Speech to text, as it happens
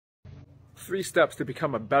3 steps to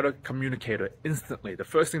become a better communicator instantly. The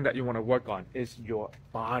first thing that you want to work on is your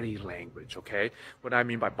body language, okay? What I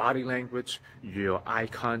mean by body language, your eye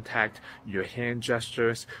contact, your hand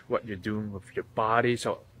gestures, what you're doing with your body.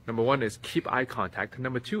 So number 1 is keep eye contact.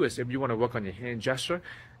 Number 2 is if you want to work on your hand gesture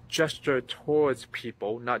towards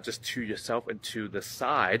people, not just to yourself and to the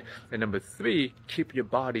side. And number 3, keep your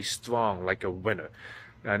body strong like a winner.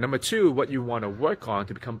 Number 2, what you want to work on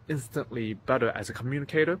to become instantly better as a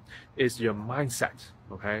communicator is your mindset,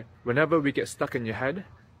 okay? Whenever we get stuck in your head,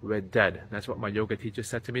 we're dead. That's what my yoga teacher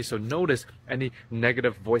said to me. So notice any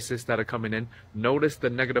negative voices that are coming in. Notice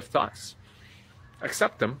the negative thoughts.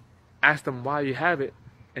 Accept them, ask them why you have it,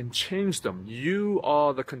 and change them. You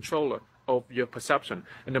are the controller of your perception.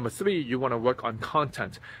 And number 3, you want to work on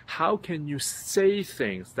content. How can you say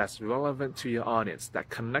things that's relevant to your audience, that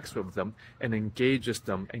connects with them and engages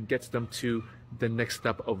them and gets them to the next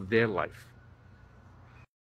step of their life?